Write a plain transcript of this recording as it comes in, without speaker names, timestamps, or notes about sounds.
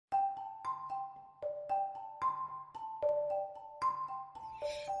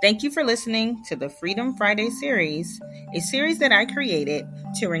Thank you for listening to the Freedom Friday series, a series that I created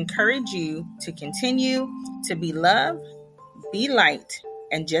to encourage you to continue to be love, be light,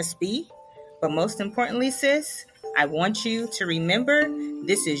 and just be. But most importantly, sis, I want you to remember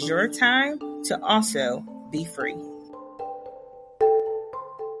this is your time to also be free.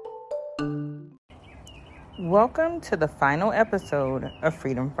 Welcome to the final episode of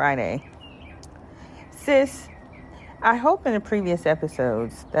Freedom Friday. Sis, I hope in the previous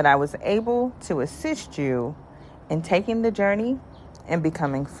episodes that I was able to assist you in taking the journey and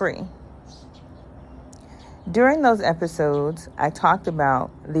becoming free. During those episodes, I talked about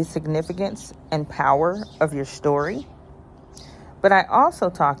the significance and power of your story, but I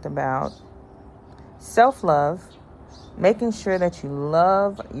also talked about self-love, making sure that you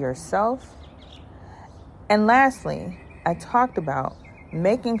love yourself, and lastly, I talked about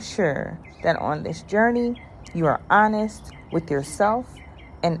making sure that on this journey, you are honest with yourself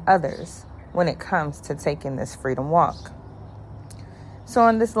and others when it comes to taking this freedom walk. So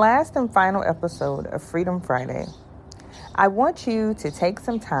on this last and final episode of Freedom Friday, I want you to take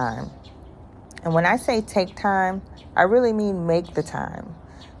some time. And when I say take time, I really mean make the time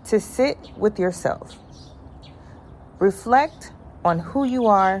to sit with yourself. Reflect on who you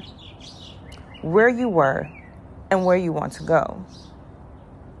are, where you were, and where you want to go.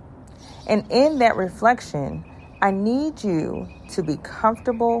 And in that reflection, I need you to be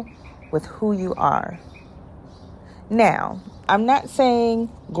comfortable with who you are. Now, I'm not saying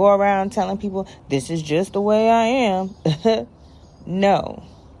go around telling people, this is just the way I am. No.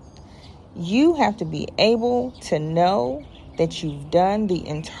 You have to be able to know that you've done the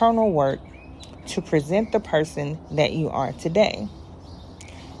internal work to present the person that you are today.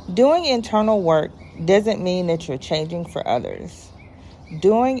 Doing internal work doesn't mean that you're changing for others.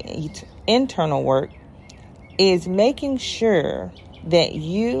 Doing internal work is making sure that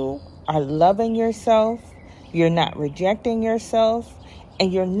you are loving yourself, you're not rejecting yourself,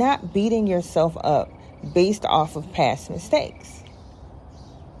 and you're not beating yourself up based off of past mistakes.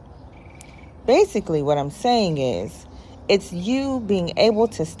 Basically, what I'm saying is, it's you being able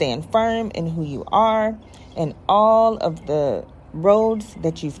to stand firm in who you are and all of the roads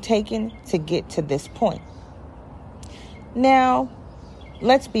that you've taken to get to this point. Now,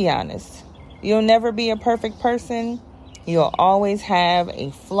 let's be honest. You'll never be a perfect person. You'll always have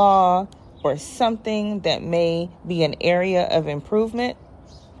a flaw or something that may be an area of improvement.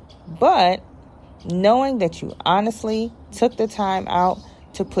 But knowing that you honestly took the time out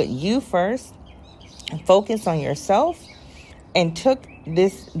to put you first and focus on yourself and took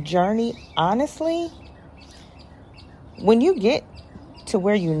this journey honestly, when you get to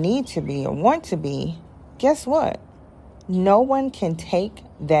where you need to be or want to be, guess what? No one can take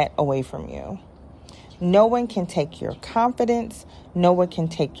that away from you. No one can take your confidence. No one can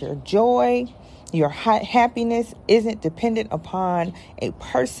take your joy. Your happiness isn't dependent upon a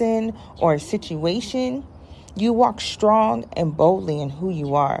person or a situation. You walk strong and boldly in who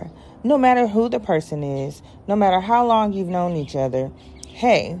you are. No matter who the person is, no matter how long you've known each other,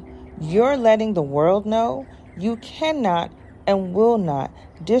 hey, you're letting the world know you cannot and will not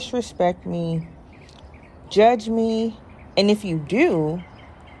disrespect me, judge me, and if you do,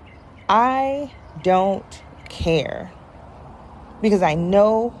 I don't care. Because I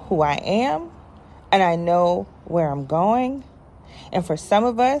know who I am and I know where I'm going. And for some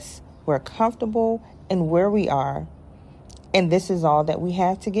of us, we're comfortable in where we are. And this is all that we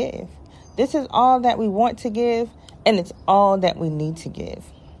have to give. This is all that we want to give, and it's all that we need to give.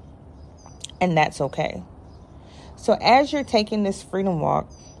 And that's okay. So as you're taking this freedom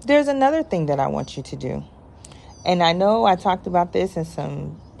walk, there's another thing that I want you to do. And I know I talked about this in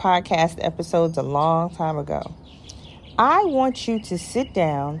some podcast episodes a long time ago. I want you to sit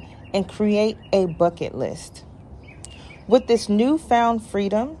down and create a bucket list. With this newfound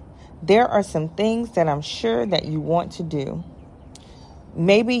freedom, there are some things that I'm sure that you want to do.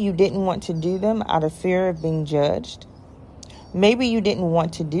 Maybe you didn't want to do them out of fear of being judged. Maybe you didn't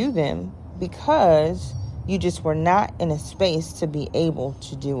want to do them because you just were not in a space to be able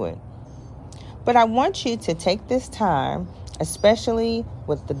to do it. But I want you to take this time, especially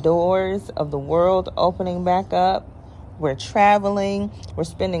with the doors of the world opening back up. We're traveling, we're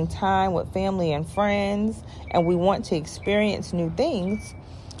spending time with family and friends, and we want to experience new things.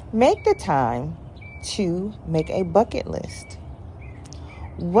 Make the time to make a bucket list.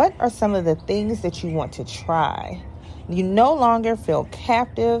 What are some of the things that you want to try? You no longer feel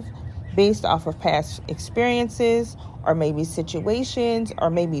captive based off of past experiences or maybe situations, or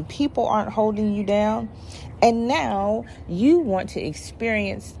maybe people aren't holding you down. And now you want to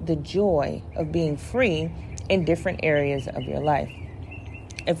experience the joy of being free in different areas of your life.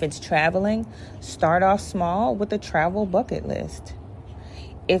 If it's traveling, start off small with a travel bucket list.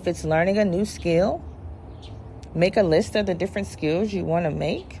 If it's learning a new skill, make a list of the different skills you want to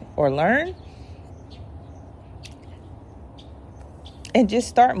make or learn and just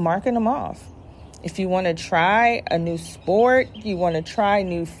start marking them off. If you want to try a new sport, you want to try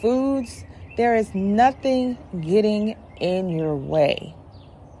new foods, there is nothing getting in your way.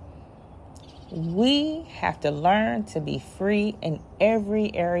 We have to learn to be free in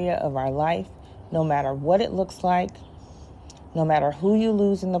every area of our life, no matter what it looks like, no matter who you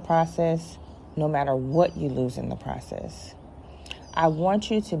lose in the process, no matter what you lose in the process. I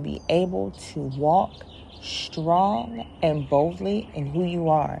want you to be able to walk strong and boldly in who you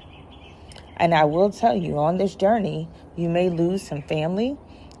are. And I will tell you, on this journey, you may lose some family,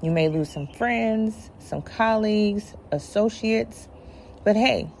 you may lose some friends, some colleagues, associates, but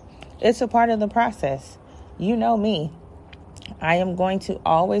hey, it's a part of the process. You know me. I am going to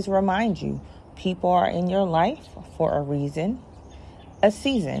always remind you, people are in your life for a reason, a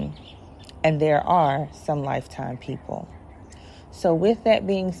season, and there are some lifetime people. So with that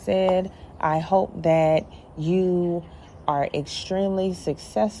being said, I hope that you are extremely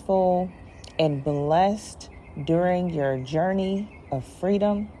successful and blessed during your journey of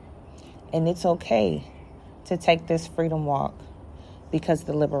freedom. And it's okay to take this freedom walk, because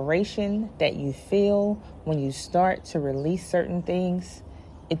the liberation that you feel when you start to release certain things,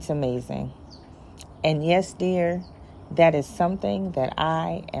 it's amazing. And yes, dear, that is something that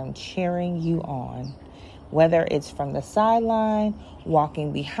I am cheering you on. Whether it's from the sideline,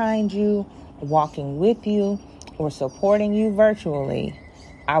 walking behind you, walking with you, or supporting you virtually,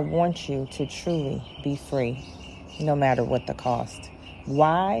 I want you to truly be free, no matter what the cost.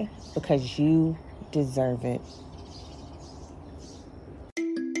 Why? Because you deserve it.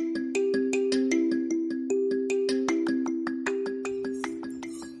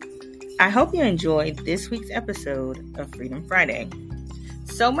 I hope you enjoyed this week's episode of Freedom Friday.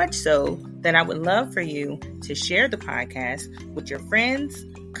 So much so that I would love for you to share the podcast with your friends,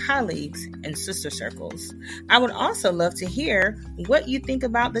 colleagues, and sister circles. I would also love to hear what you think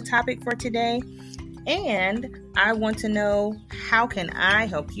about the topic for today, and I want to know, how can I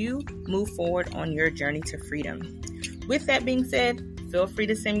help you move forward on your journey to freedom? With that being said, feel free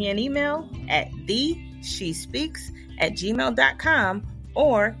to send me an email at theshespeaks@gmail.com,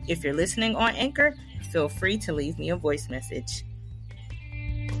 or if you're listening on Anchor, feel free to leave me a voice message.